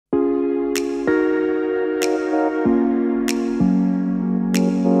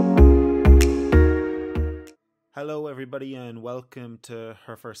Hello everybody and welcome to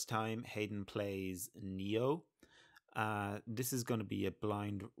Her First Time, Hayden Plays Nioh. This is going to be a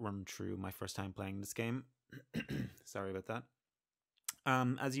blind run through my first time playing this game. Sorry about that.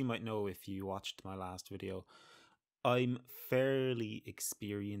 As you might know if you watched my last video, I'm fairly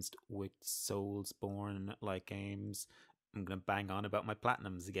experienced with Soulsborne-like games. I'm going to bang on about my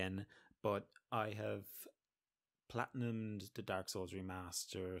platinums again, but I have platinumed the Dark Souls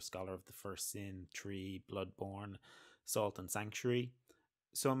Remaster, Scholar of the First Sin, 3, Bloodborne, Salt and Sanctuary.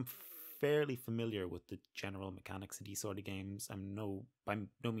 So I'm fairly familiar with the general mechanics of these sort of games. I'm by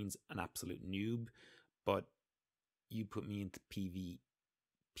no means an absolute noob, but you put me into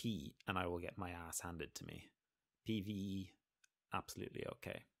PvP and I will get my ass handed to me. PvE, absolutely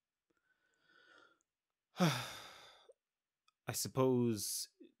okay. I suppose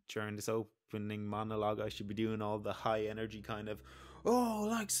during this opening monologue I should be doing all the high energy kind of, oh,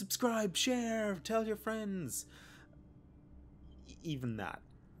 like, subscribe, share, tell your friends. Even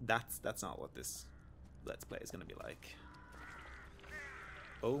that's not what this Let's Play is going to be like.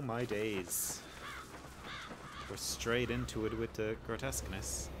 Oh my days. We're straight into it with the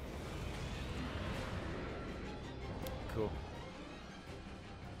grotesqueness. Cool.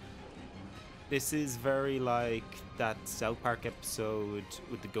 This is very like that South Park episode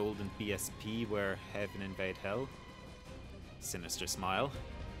with the golden BSP where heaven invade hell. Sinister smile.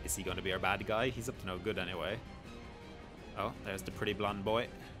 Is he going to be our bad guy? He's up to no good anyway. Oh, there's the pretty blonde boy.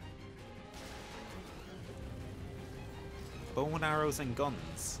 Bow and arrows and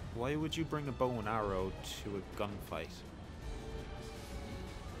guns. Why would you bring a bow and arrow to a gunfight?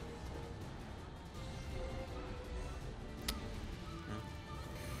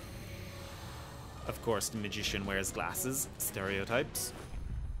 Of course, the magician wears glasses. Stereotypes.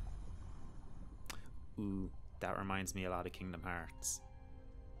 Ooh, that reminds me a lot of Kingdom Hearts.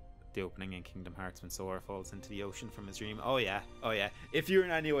 The opening in Kingdom Hearts when Sora falls into the ocean from his dream. Oh yeah, oh yeah. If you're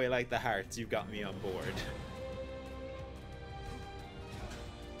in any way like the Hearts, you've got me on board.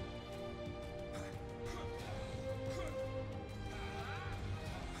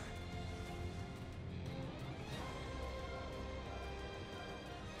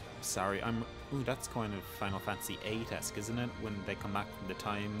 Sorry, ooh, that's kind of Final Fantasy VIII-esque, isn't it? When they come back from the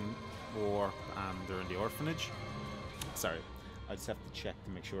time warp and they're in the orphanage. Sorry, I just have to check to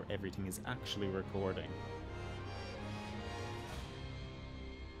make sure everything is actually recording.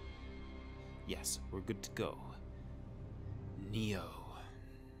 Yes, we're good to go. Nioh.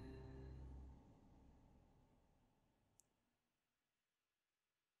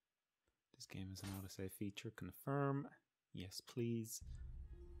 This game is an autosave feature. Confirm. Yes, please.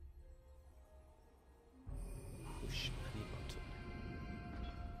 Push any button.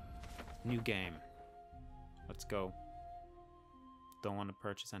 New game. Let's go. Don't want to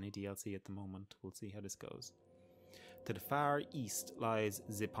purchase any DLC at the moment. We'll see how this goes. To the far east lies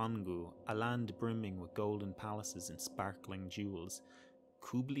Zipangu, a land brimming with golden palaces and sparkling jewels.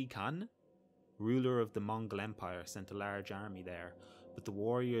 Kublai Khan, ruler of the Mongol Empire, sent a large army there, but the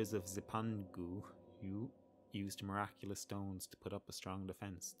warriors of Zipangu used miraculous stones to put up a strong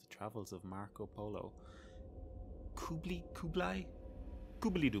defense. The travels of Marco Polo. Kublai?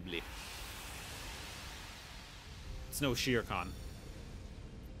 Doobly. It's no Shere Khan.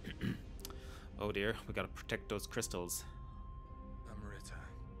 Oh dear, we gotta protect those crystals. Amrita.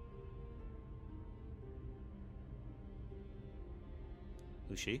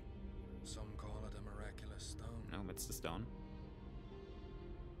 Who's she? Some call it a miraculous stone. No, it's the stone.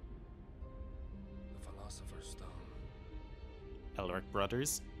 The Philosopher's Stone. Elric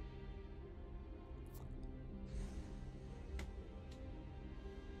brothers.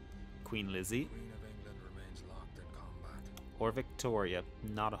 Queen Lizzie. Queen of England remains locked in combat. Or Victoria.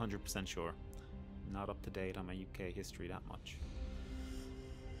 Not 100% sure. Not up to date on my UK history that much.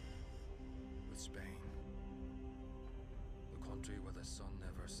 With Spain. The country where the sun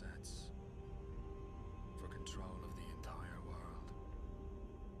never sets. For control of the entire world.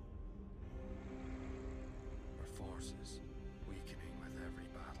 Her forces weakening with every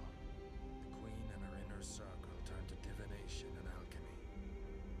battle. The Queen and her inner circle turn to divination and alchemy.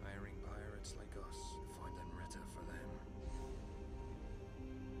 Hiring pirates like us to find Amrita for them.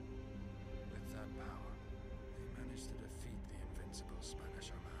 With that power, they managed to defeat the invincible Spanish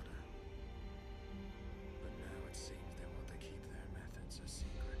Armada. But now it seems they want to keep their methods a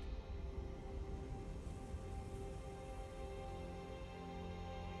secret.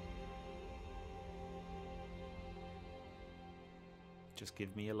 Just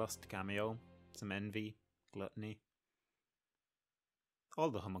give me a lust cameo, some envy, gluttony. All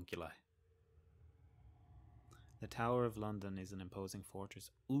the homunculi. The Tower of London is an imposing fortress.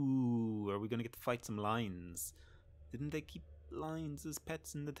 Ooh, are we going to get to fight some lions? Didn't they keep lions as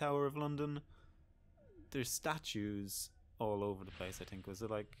pets in the Tower of London? There's statues all over the place, I think. Was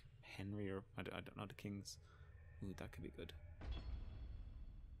it like Henry or... I don't know, the kings. Ooh, that could be good.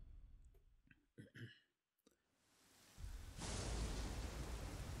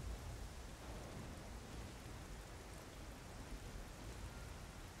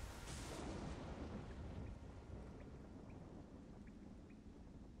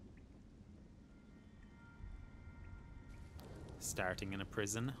 Starting in a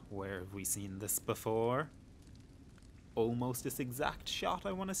prison. Where have we seen this before? Almost this exact shot,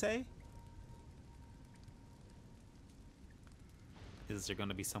 I want to say. Is there going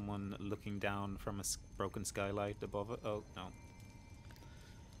to be someone looking down from a broken skylight above it? Oh, no.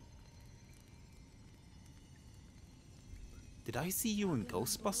 Did I see you in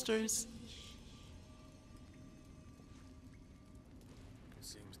Ghostbusters? It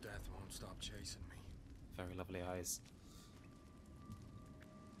seems death won't stop chasing me. Very lovely eyes.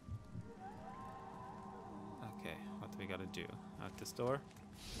 Okay, what do we gotta do? Out this door?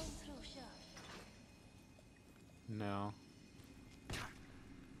 No.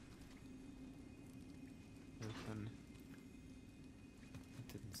 Open. It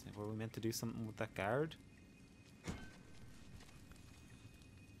didn't say. Were we meant to do something with that guard?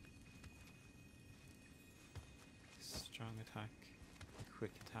 Strong attack.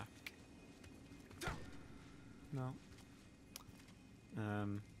 Quick attack. No.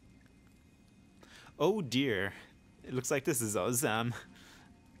 Oh dear. It looks like this is us.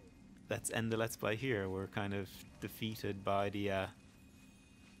 Let's end the Let's Play here. We're kind of defeated by the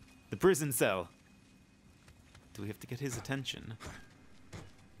prison cell. Do we have to get his attention?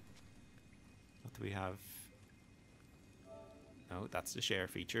 What do we have? No, that's the share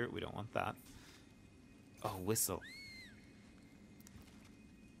feature. We don't want that. Oh, whistle.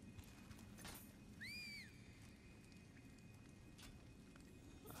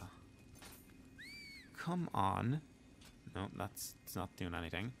 Come on. No, it's not doing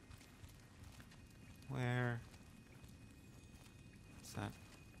anything. Where? Is that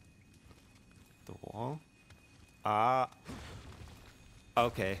the wall? Ah.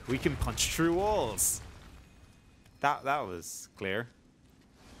 Okay, we can punch through walls. That was clear.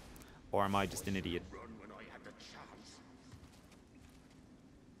 Or am I just an idiot?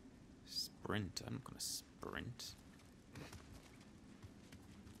 Sprint. I'm gonna sprint.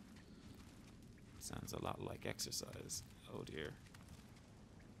 Sounds a lot like exercise. Oh dear.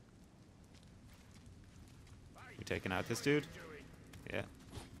 We taking out this dude? Yeah.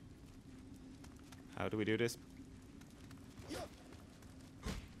 How do we do this?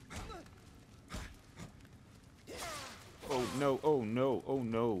 Oh no, oh no, oh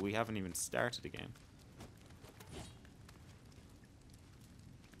no. We haven't even started the game.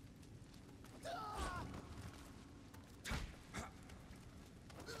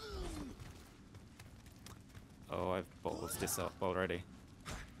 Oh, I've ballsed this up already.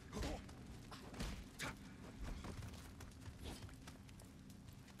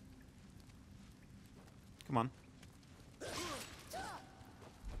 Come on.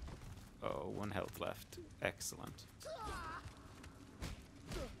 Oh, 1 health left. Excellent.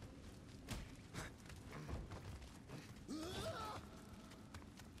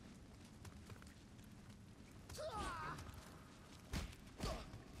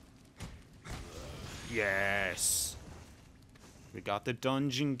 Yes! We got the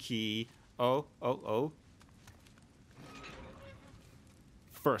dungeon key. Oh, oh, oh.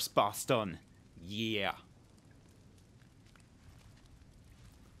 First boss done. Yeah.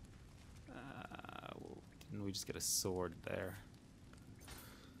 Didn't we just get a sword there?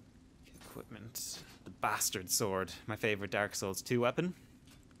 Equipment. The bastard sword. My favorite Dark Souls 2 weapon.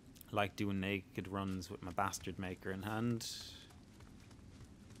 Like doing naked runs with my bastard maker in hand.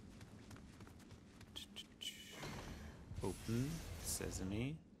 Open.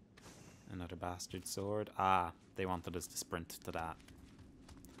 Sesame. Another bastard sword. Ah, they wanted us to sprint to that.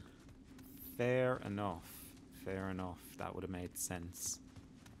 Fair enough. Fair enough. That would have made sense.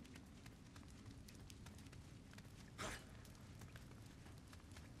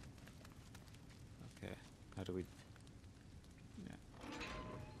 Okay. How do we... Yeah.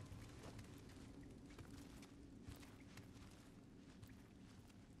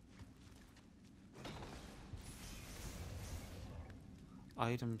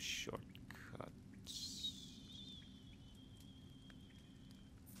 Item shortcut.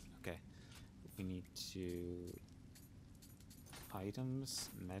 Okay. We need to... Items,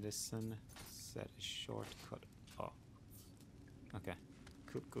 medicine, set a shortcut. Oh. Okay.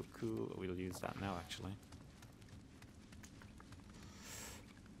 Cool, cool, cool. We'll use that now, actually.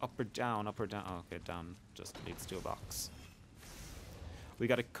 Up or down, up or down. Oh, okay, down just leads to a box. We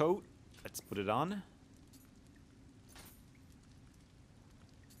got a coat. Let's put it on.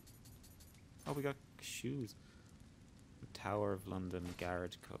 Oh, we got shoes. Tower of London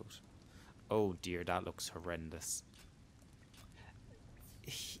guard coat. Oh dear, that looks horrendous.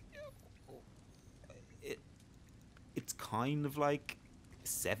 It's kind of like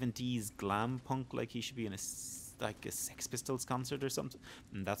 70s glam punk, like he should be in a Sex Pistols concert or something.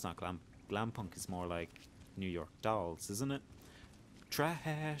 And that's not glam. Glam punk is more like New York Dolls, isn't it?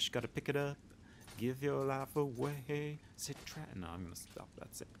 Trash, gotta pick it up. Give your life away. Say trash. No, I'm gonna stop.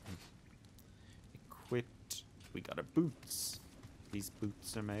 That's it. Equipped. We got our boots. These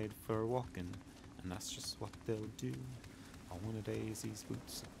boots are made for walking, and that's just what they'll do. On one of days, these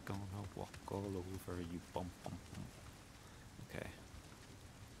boots are gonna walk all over you. Bum bum bum. Okay.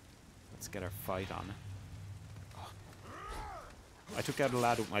 Let's get our fight on. Oh. I took out a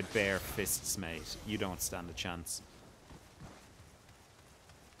lad with my bare fists, mate. You don't stand a chance.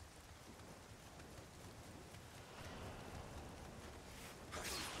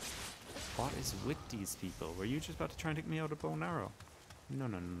 What is with these people? Were you just about to try and take me out with a bow and arrow? No,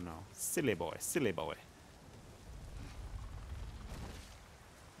 no, no, no. Silly boy, silly boy.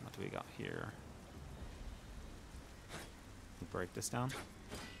 What do we got here? We break this down.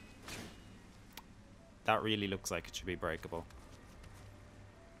 That really looks like it should be breakable.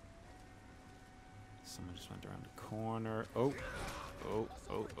 Someone just went around the corner. Oh, oh,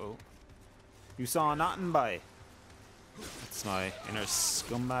 oh, oh. You saw nothing, boy. That's my inner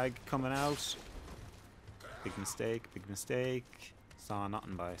scumbag coming out. Big mistake, big mistake. Saw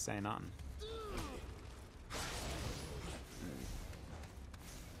nothing, boy. Say nothing.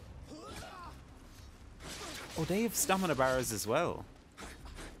 Oh, they have stamina bars as well.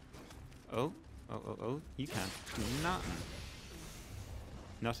 Oh, oh, oh, oh. You can't do nothing.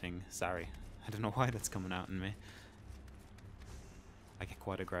 Nothing, sorry. I don't know why that's coming out in me. I get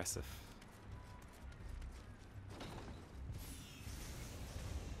quite aggressive.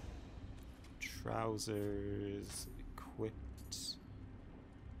 Trousers, equipped.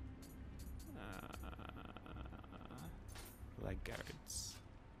 Leg guards.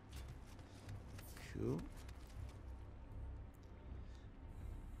 Cool.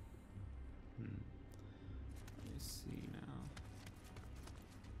 Let me see now.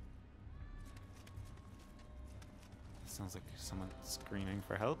 Sounds like someone screaming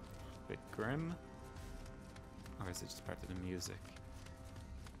for help. Bit grim. Or is it just part of the music?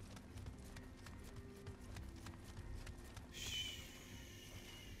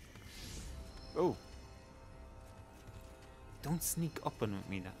 Oh! Don't sneak up on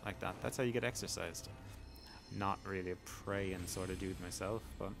me like that. That's how you get exercised. Not really a praying sort of dude myself,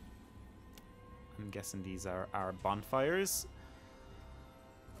 but I'm guessing these are our bonfires.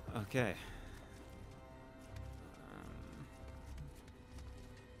 Okay.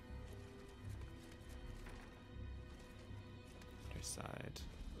 Other side.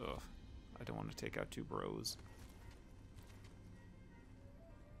 Ugh. I don't want to take out two bros.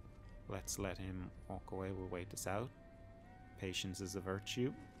 Let's let him walk away. We'll wait this out. Patience is a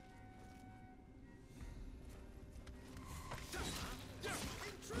virtue.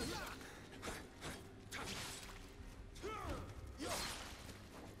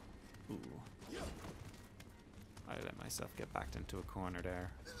 Ooh. I let myself get backed into a corner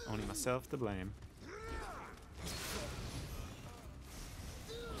there. Only myself to blame.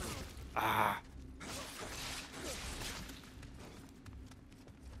 Ah!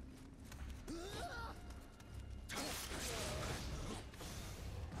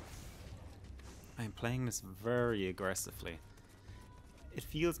 I'm playing this very aggressively. It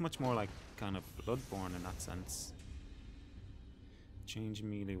feels much more like kind of Bloodborne in that sense. Change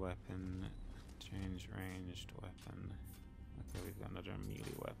melee weapon. Change ranged weapon. Okay, we've got another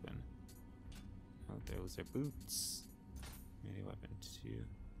melee weapon. Oh, those are boots. Melee weapon 2.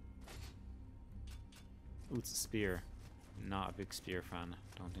 Ooh, it's a spear. Not a big spear fan.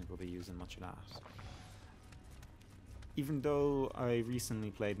 Don't think we'll be using much of that. Even though I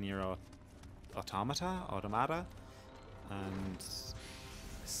recently played Nier Automata, and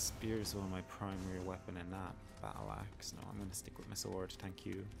spear is one of my primary weapon in that. Battle axe. No, I'm going to stick with my sword. Thank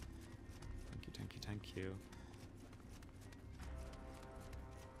you. Thank you, thank you, thank you.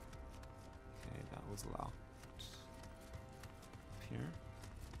 Okay, that was locked. Up here.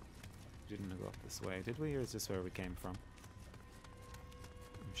 We didn't go up this way, did we? Or is this where we came from?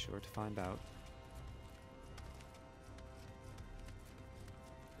 I'm sure to find out.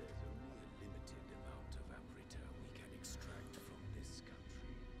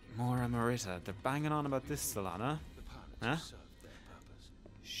 More Amrita. They're banging on about this, Solana. Huh?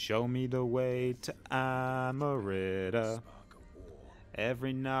 Show me the way to Amarita.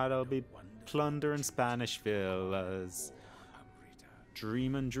 Every night I'll be plundering Spanish villas,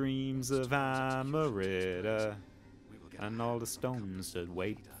 dreaming dreams of Amarita, and all the stones that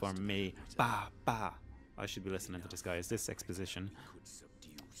wait for me. Ba ba. I should be listening to this guy. Is this exposition? Could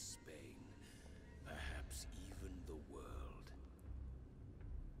subdue Spain, perhaps even the world.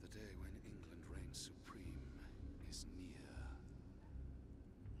 The day when England reigns supreme is near.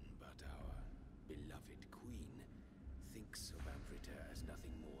 But our beloved queen thinks of Amrita as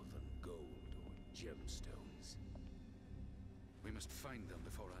nothing more than gold or gemstones. We must find them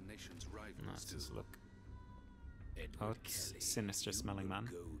before our nation's rivals That's do. his look. Edward Oh, it's Kelly, sinister you smelling will man.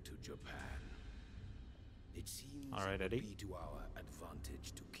 Go to Japan. It seems All right, it would Eddie. be to our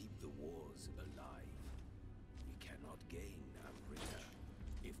advantage to keep the wars alive. We cannot gain Amrita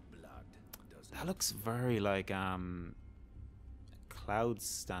if blood does That not looks very like Cloud's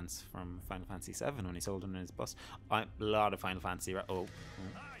stance from Final Fantasy VII when he's holding his bus. A lot of Final Fantasy. Oh.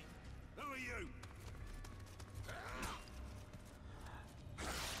 Hey, who are you?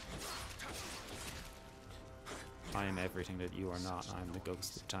 I am everything that you are not. I am the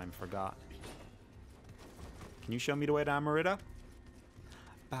ghost of time forgot. Can you show me the way to Amarita?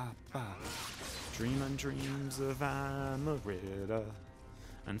 Ba ba. Dreaming dreams of Amarita.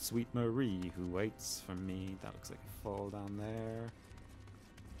 And sweet Marie who waits for me. That looks like a fall down there.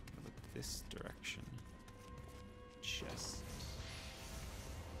 Look this direction. Chest.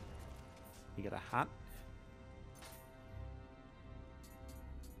 You get a hat.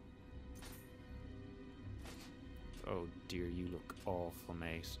 Oh dear, you look awful,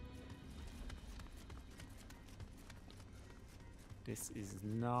 mate. This is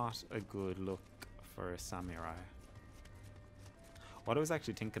not a good look for a samurai. What I was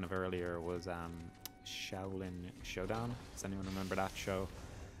actually thinking of earlier was Shaolin Showdown. Does anyone remember that show?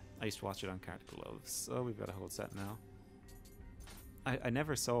 I used to watch it on Cart Gloves. Oh, we've got a whole set now. I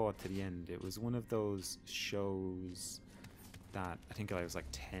never saw it to the end. It was one of those shows that I think I was like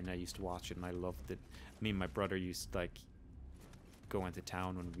 10. I used to watch it and I loved it. Me and my brother used to like go into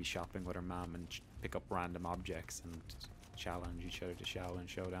town when we'd be shopping with our mom and pick up random objects and challenge each other to Shaolin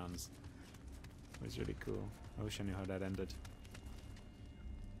Showdowns. It was really cool. I wish I knew how that ended.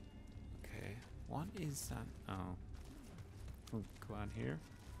 Okay, what is that? Oh, we'll go on here.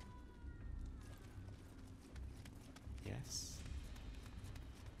 Yes.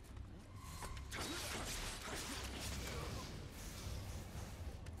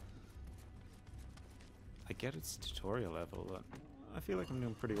 I get it's tutorial level, but I feel like I'm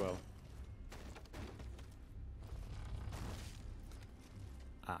doing pretty well.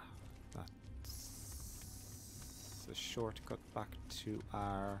 Ah, that's a shortcut back to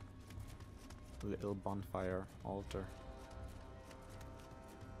our little bonfire altar.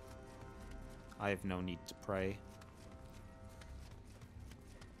 I have no need to pray.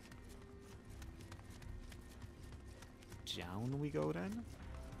 Down we go then?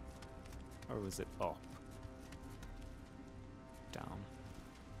 Or was it up? Down.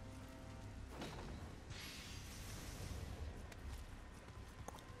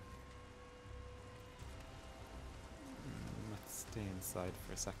 Let's stay inside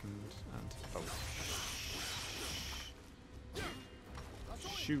for a second and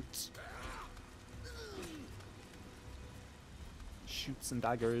shoot. Shoots and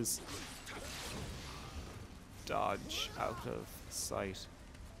daggers. Dodge out of sight.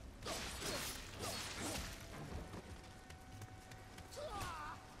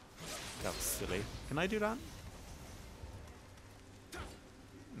 That was silly. Can I do that?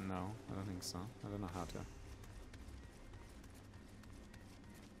 No, I don't think so. I don't know how to.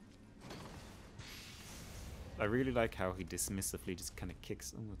 I really like how he dismissively just kind of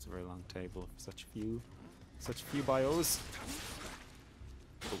kicks. Oh, it's a very long table for such few bios.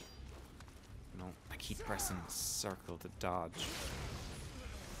 Oh. No, I keep pressing circle to dodge.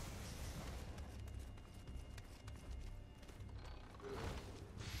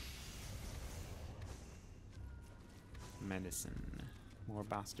 Medicine. More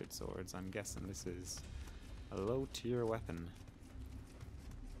bastard swords. I'm guessing this is a low tier weapon.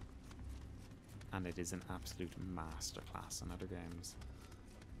 And it is an absolute masterclass in other games.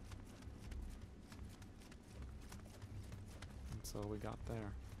 That's all we got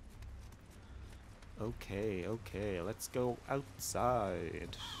there. Okay, okay, let's go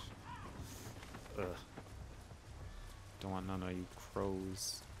outside. Ugh. Don't want none of you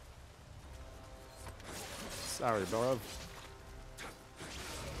crows. Sorry, bruv.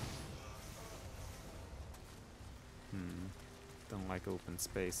 Don't like open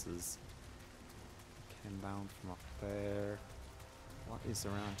spaces. Came down from up there. What is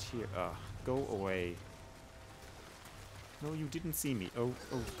around here? Go away. No, you didn't see me. Oh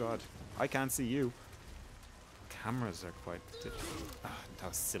god. I can't see you. Cameras are quite... that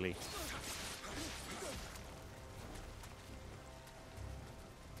was silly.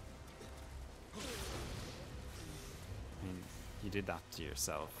 I mean, you did that to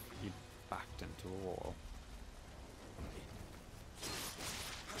yourself. You backed into a wall.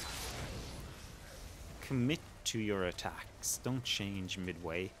 Commit to your attacks. Don't change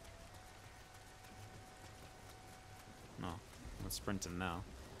midway. No, I'm sprinting now.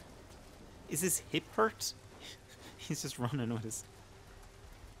 Is his hip hurt? He's just running with his...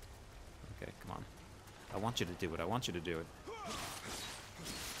 Okay, come on. I want you to do it. I want you to do it.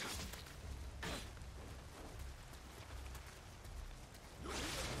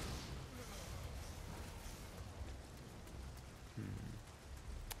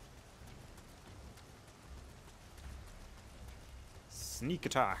 Sneak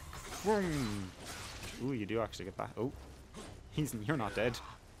attack. Boom. Ooh, you do actually get back. Oh, you're not dead.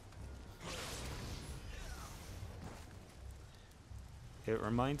 It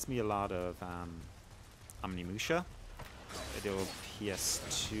reminds me a lot of Omnimusha, the old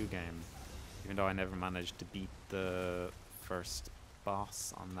PS2 game. Even though I never managed to beat the first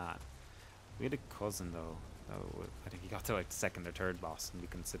boss on that. We had a cousin though. I think he got to like the second or third boss, and we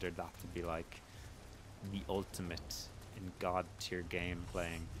considered that to be like the ultimate in god tier game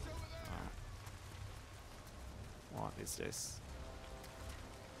playing. What is this?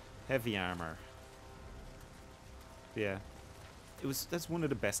 Heavy armor. Yeah. That's one of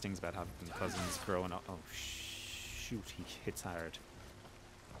the best things about having cousins growing up. Oh shoot, he hits hard.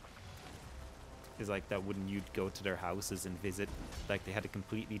 Is like that when you'd go to their houses and visit, like they had a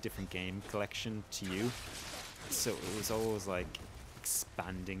completely different game collection to you. So it was always like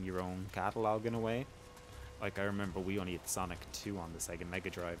expanding your own catalog in a way. Like I remember we only had Sonic 2 on the Sega Mega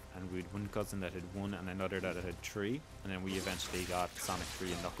Drive, and we had one cousin that had 1 and another that had 3, and then we eventually got Sonic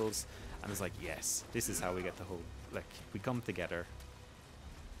 3 and Knuckles, and it was like, yes, this is how we get the whole, like, we come together.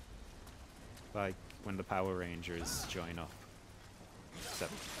 Like when the Power Rangers join up,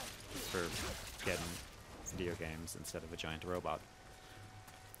 except for getting video games instead of a giant robot.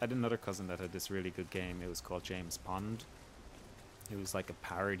 I had another cousin that had this really good game. It was called James Bond. It was like a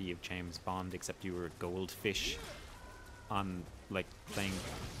parody of James Bond, except you were a goldfish on, like, playing,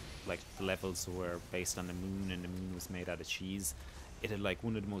 like, the levels were based on the moon, and the moon was made out of cheese. It had, like,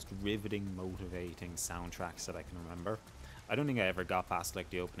 one of the most riveting, motivating soundtracks that I can remember. I don't think I ever got past, like,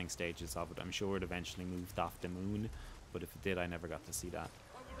 the opening stages of it. I'm sure it eventually moved off the moon, but if it did, I never got to see that.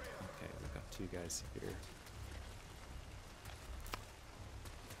 Okay, we've got 2 guys here.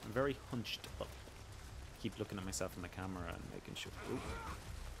 I'm very hunched up. Keep looking at myself in the camera and making sure. Ooh.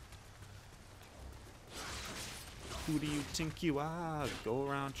 Who do you think you are? Go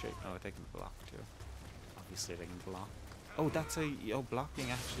around, shake. Oh, they can block too. Obviously, they can block. Oh, that's a. Oh,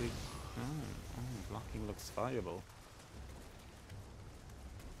 blocking actually. Oh, blocking looks viable.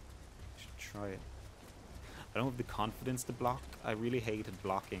 Should try it. I don't have the confidence to block. I really hated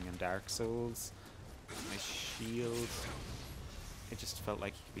blocking in Dark Souls. My shield. It just felt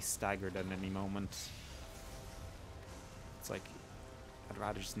like you could be staggered at any moment. It's like, I'd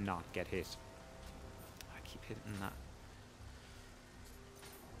rather just not get hit. I keep hitting that.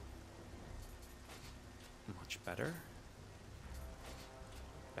 Much better.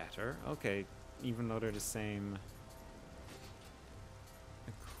 Better. Okay, even though they're the same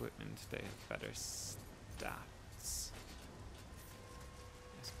equipment, they have better stats.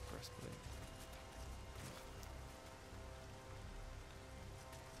 Yes, breastplate.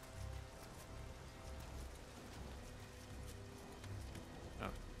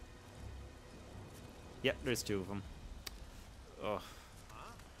 Yep, there's 2 of them. Ugh.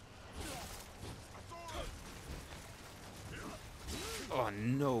 Oh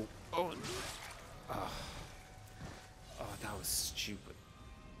no. Oh. Oh, that was stupid.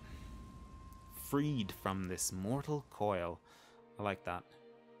 Freed from this mortal coil. I like that.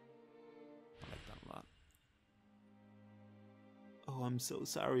 I like that a lot. Oh, I'm so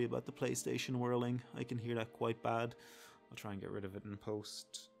sorry about the PlayStation whirling. I can hear that quite bad. I'll try and get rid of it in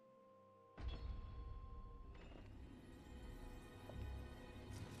post.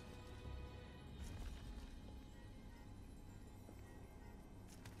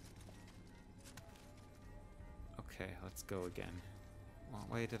 Okay, let's go again. What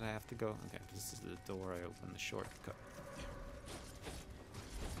way did I have to go? Okay, this is the door I opened, the shortcut.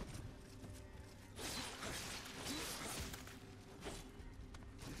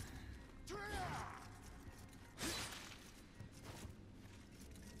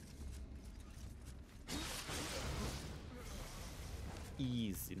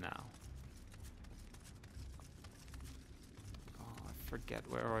 easy now. Oh, I forget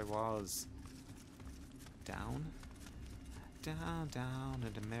where I was. Down? Down, down,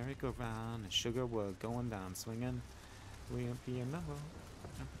 and the merry-go-round, and sugar wood going down, swinging. We'll be another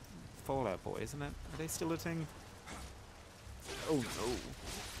Fallout Boy, isn't it? Are they still a thing? Oh no!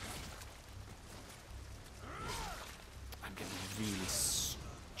 I'm getting really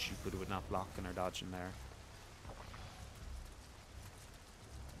stupid with not blocking or dodging there.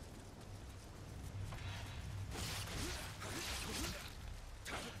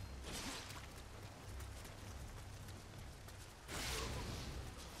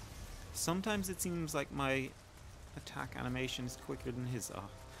 Sometimes it seems like my attack animation is quicker than his. Oh,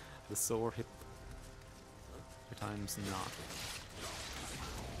 the sore hip. Other times not.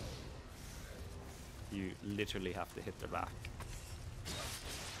 You literally have to hit their back.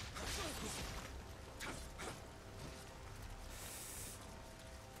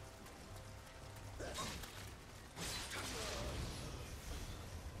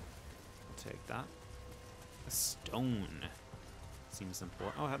 I'll take that. A stone. Seems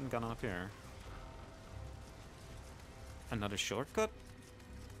important. Oh, I haven't gone up here. Another shortcut?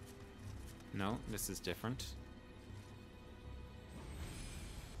 No, this is different.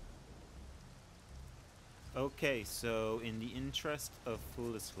 Okay, so in the interest of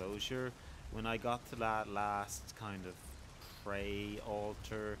full disclosure, when I got to that last kind of prey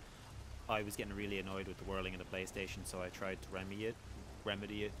altar, I was getting really annoyed with the whirling of the PlayStation, so I tried to remedy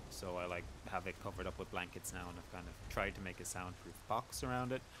it. So I like have it covered up with blankets now, and I've kind of tried to make a soundproof box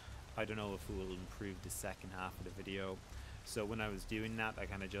around it. I don't know if it will improve the second half of the video. So when I was doing that, I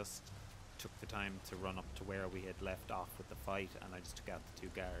kind of just took the time to run up to where we had left off with the fight, and I just took out the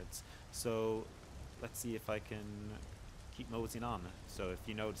 2 guards. So let's see if I can keep moseying on. So if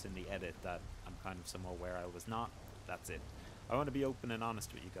you notice in the edit that I'm kind of somewhere where I was not, that's it. I want to be open and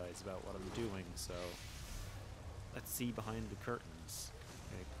honest with you guys about what I'm doing, so let's see behind the curtains.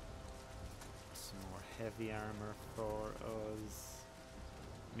 Okay. Some more heavy armor for us.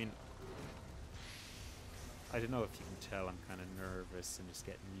 I mean, I don't know if you can tell I'm kind of nervous and just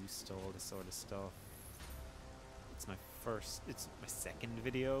getting used to all this sort of stuff. It's my second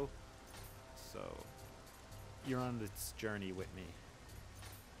video, so you're on this journey with me.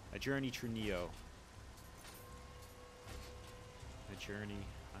 A journey through Nioh. A journey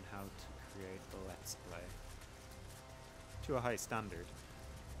on how to create a Let's Play. To a high standard.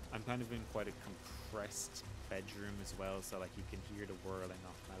 I'm kind of in quite a compressed bedroom as well, so like you can hear the whirling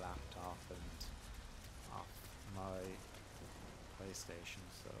off my laptop and off my PlayStation,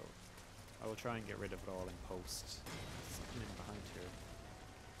 so I will try and get rid of it all in post. There's something in behind here.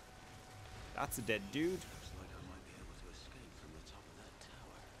 That's a dead dude. Looks like I might be able to escape from the top of that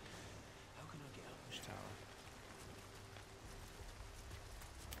tower. How can I get up Which there? tower?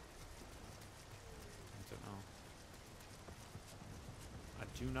 I don't know. I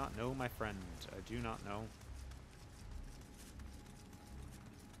do not know, my friend. I do not know.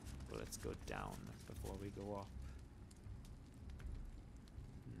 But let's go down before we go up.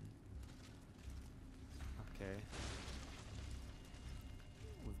 Okay.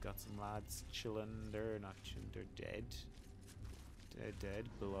 We've got some lads chilling. They're not chilling. They're dead. Dead.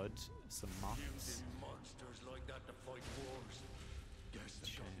 Blood. Some moths. Monsters like that to fight wars. Guess they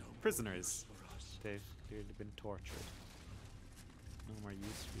don't know Prisoners. for us. They've clearly been tortured. No more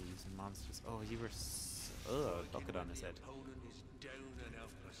use for using monsters. Oh, you were. Bucket on his head. The opponent is down and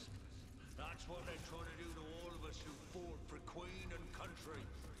helpless. That's what they try to do to all of us who fought for Queen and country.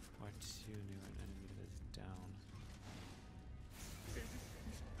 Why two near an enemy that is down?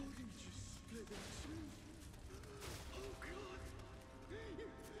 His body just split in two. Oh God!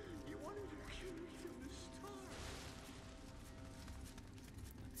 You wanted to kill me from the start.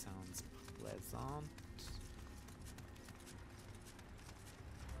 That sounds pleasant.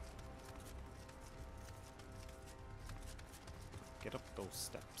 Get up those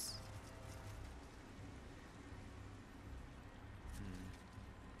steps.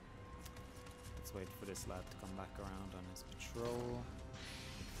 Let's wait for this lad to come back around on his patrol.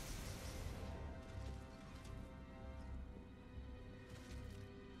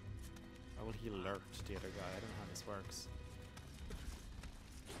 Or will he alert the other guy? I don't know how this works.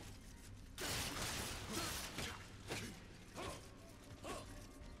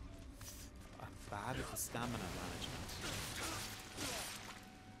 I'm bad at the stamina management.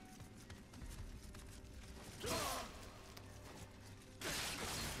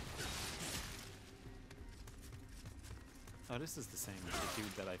 Oh, this is the same as the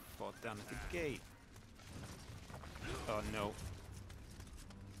dude that I fought down at the gate. Oh no.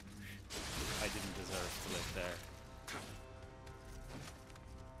 I didn't deserve to live there.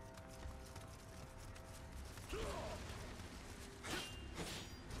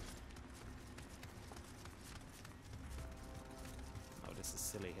 this is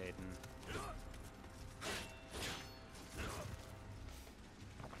silly, Hayden.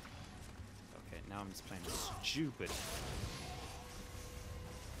 Okay, now I'm just playing stupid.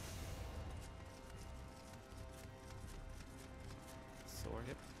 Sore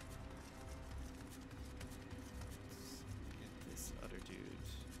hip. Let's get this other dude.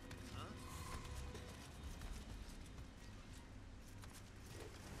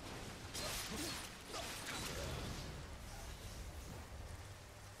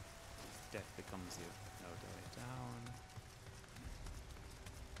 Death becomes you. No way down.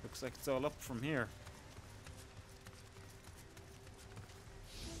 Looks like it's all up from here.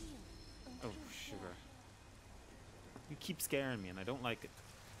 Oh, sugar. You keep scaring me and I don't like it.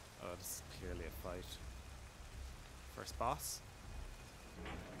 Oh, this is clearly a fight. First boss.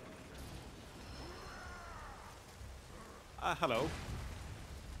 Hello.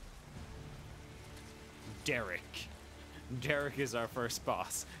 Derek. Derek is our first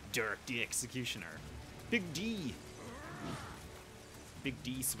boss. Derek the Executioner. Big D. Big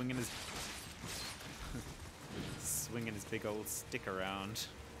D swinging his swinging his big old stick around.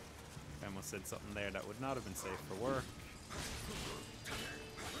 I almost said something there that would not have been safe for work.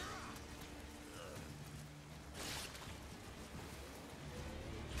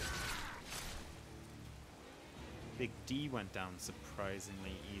 Big D went down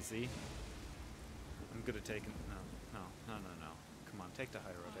surprisingly easy. I'm good at taking... No. Come on, take the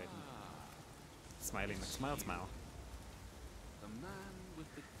high road, Hayden. Smiling, smile. The man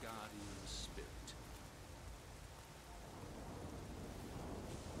with the guardian spirit.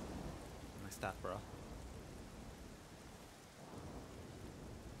 Nice stat, bro.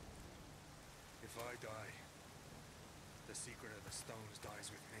 If I die, the secret of the stones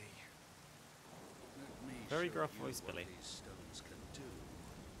dies with me. Let me Very show gruff you voice, what Billy. these stones can do.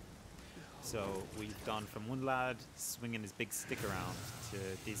 So we've gone from one lad swinging his big stick around to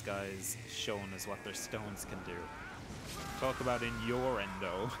these guys showing us what their stones can do. Talk about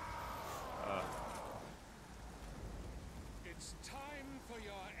innuendo. It's time for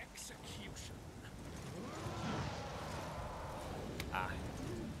your execution.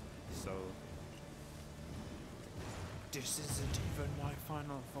 So this isn't even my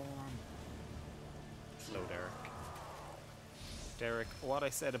final form. Slow, Derek. Derek, what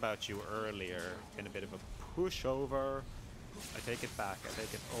I said about you earlier, been a bit of a pushover. I take it back. I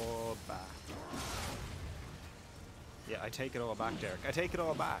take it all back. Yeah, I take it all back, Derek. I take it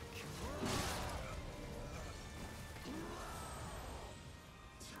all back.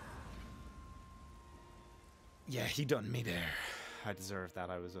 Yeah, he done me there. I deserve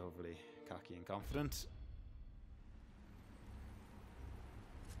that. I was overly cocky and confident.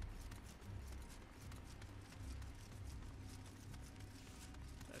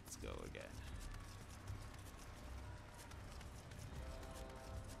 Let's go again.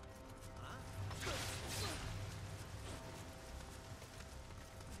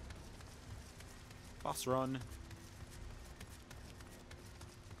 Boss run.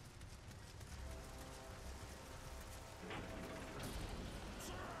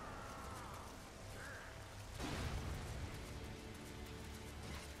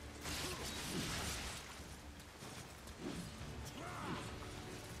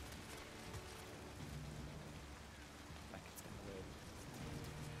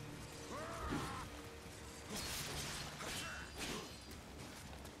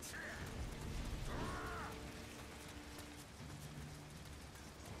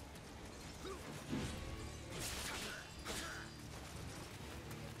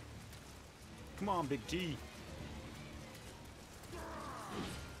 Come on, Big T.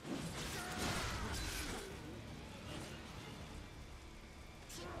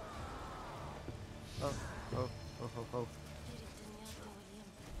 Oh.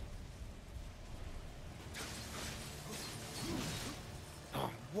 Oh,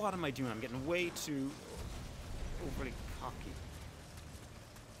 what am I doing? I'm getting way too overly cocky.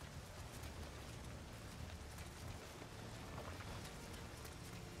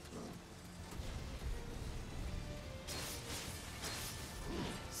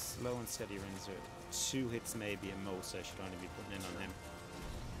 Slow and steady rings are 2 hits maybe at most. I should only be putting in on him.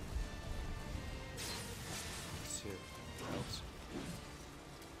 2. Out.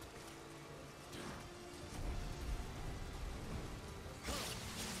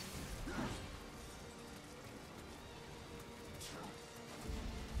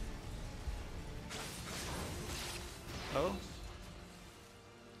 Oh?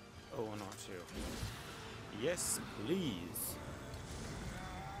 Oh, 1 or 2. Yes, please.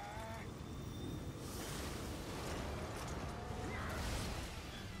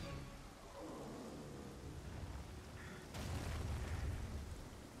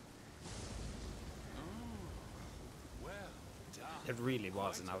 It really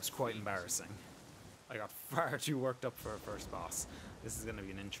was, and I was quite embarrassing. I got far too worked up for a first boss. This is going to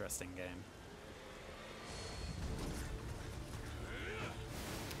be an interesting game.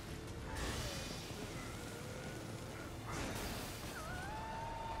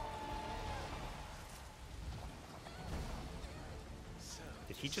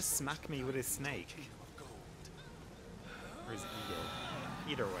 Did he just smack me with his snake? Or his eagle?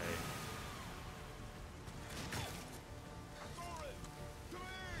 Either way.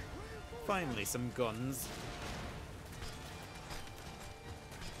 Finally, some guns.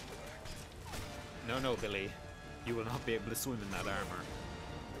 No, no, Billy. You will not be able to swim in that armor.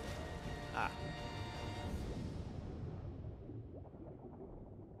 Ah.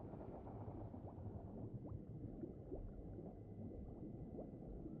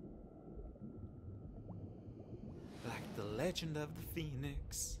 Like the legend of the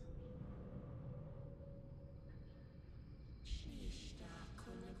Phoenix.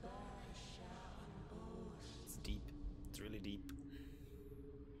 It's deep. It's really deep.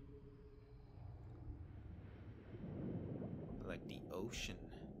 Like the ocean.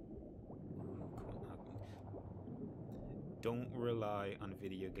 Ooh, cool. Don't rely on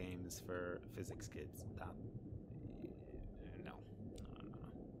video games for physics, kids. No.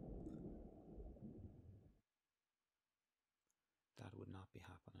 That would not be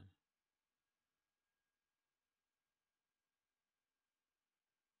happening.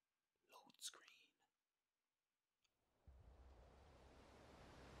 Load screen.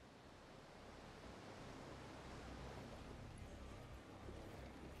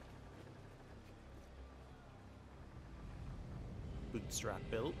 Bootstrap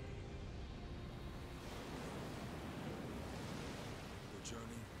built. The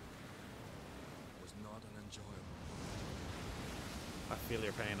journey was not an enjoyable one. I feel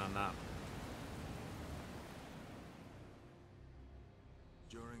your pain on that.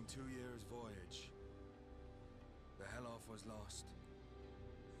 During 2 years' voyage, the Helloff was lost.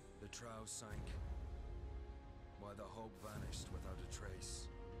 The trow sank, while the hope vanished without a trace.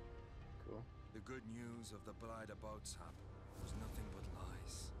 Cool. The good news of the Blythe Boatshap was nothing but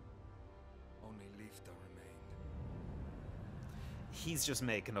lies. Only Leifta remained. He's just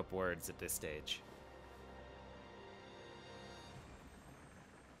making up words at this stage.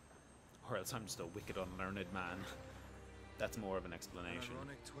 Or else I'm just a wicked unlearned man. That's more of an explanation. An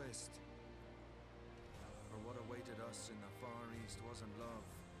ironic twist. For what awaited us in the Far East wasn't love.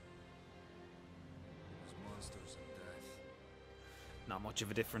 It was monsters and death. Not much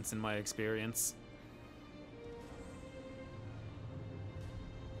of a difference in my experience.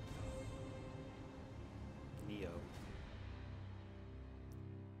 Nioh.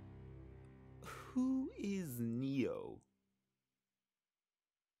 Who is Nioh?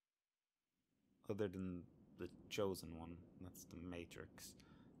 Other than the chosen one, that's the Matrix.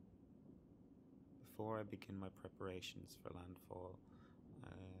 Before I begin my preparations for landfall,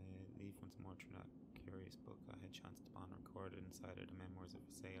 I leave once more through that curious book I had chanced upon recorded inside of the memoirs of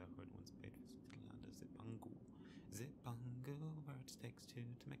a sailor who had once paid visit to the land of Zipangu. Zipangu, where it takes two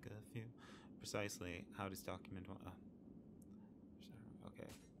to make a few. Precisely how this document okay.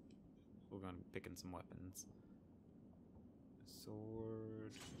 We're going to be picking some weapons.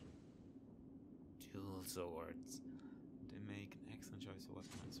 Sword. Dual swords. They make an excellent choice of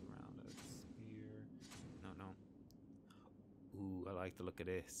weapons around it. Spear. No. Ooh, I like the look of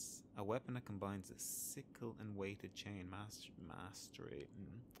this. A weapon that combines a sickle and weighted chain. Mastery.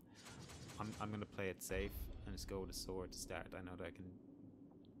 I'm going to play it safe and just go with a sword to start. I know that I can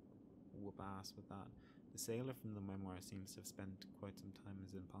whoop ass with that. The sailor from the memoir seems to have spent quite some time in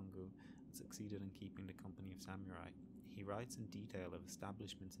Zipangu and succeeded in keeping the company of samurai. He writes in detail of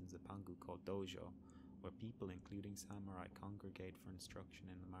establishments in Zipangu called dojo, where people, including samurai, congregate for instruction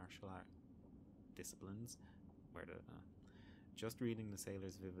in the martial art disciplines. Just reading the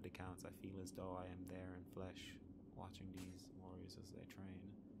sailor's vivid accounts, I feel as though I am there in flesh, watching these warriors as they train.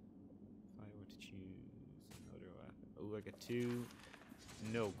 If I were to choose another weapon... Oh, I get two.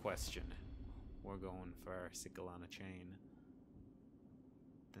 No question. We're going for sickle on a chain.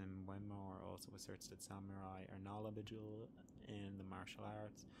 The memoir also asserts that samurai are knowledgeable in the martial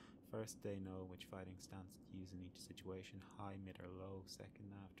arts. First, they know which fighting stance to use in each situation. High, mid, or low.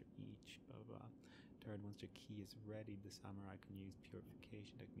 Second, after each. Blah, blah. Third, once their ki is ready, the samurai can use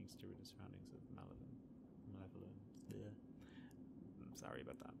purification techniques to rid the surroundings of malevolence. I'm sorry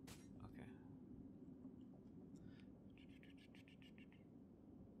about that. Okay.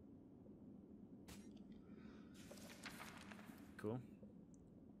 Cool.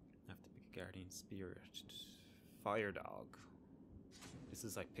 I have to pick a guardian spirit. Fire dog. This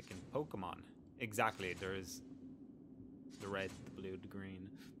is like picking Pokemon. Exactly, there is The red, the blue, the green.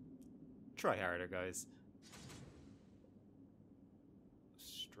 Try harder, guys.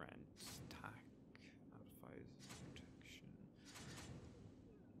 Strength, attack, modifies protection.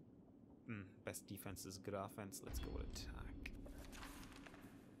 Best defense is good offense. Let's go with attack.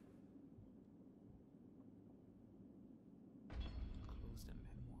 Close the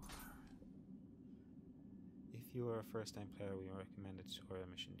memoir. If you are a first-time player, we recommend a tutorial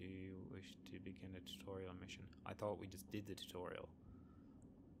mission. Do you wish to begin a tutorial mission? I thought we just did the tutorial.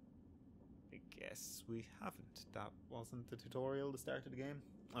 I guess we haven't. That wasn't the tutorial, the start of the game?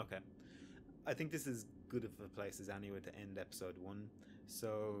 Okay. I think this is good of a place as anyway to end episode 1.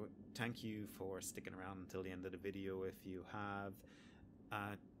 So thank you for sticking around until the end of the video if you have.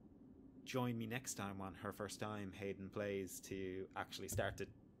 Join me next time on Her First Time Hayden Plays to actually start the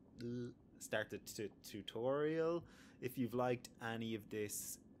tutorial. If you've liked any of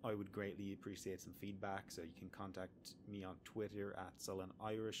this, I would greatly appreciate some feedback, so you can contact me on Twitter at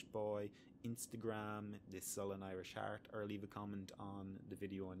 @SullenIrishBoy, Instagram, this Sullen Irish Heart, or leave a comment on the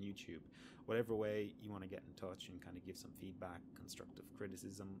video on YouTube. Whatever way you want to get in touch and kind of give some feedback, constructive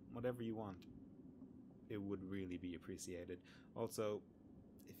criticism, whatever you want, it would really be appreciated. Also,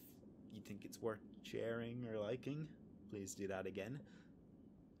 if you think it's worth sharing or liking, please do that again.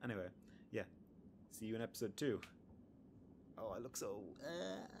 Anyway, yeah, see you in episode 2. Oh, I look so...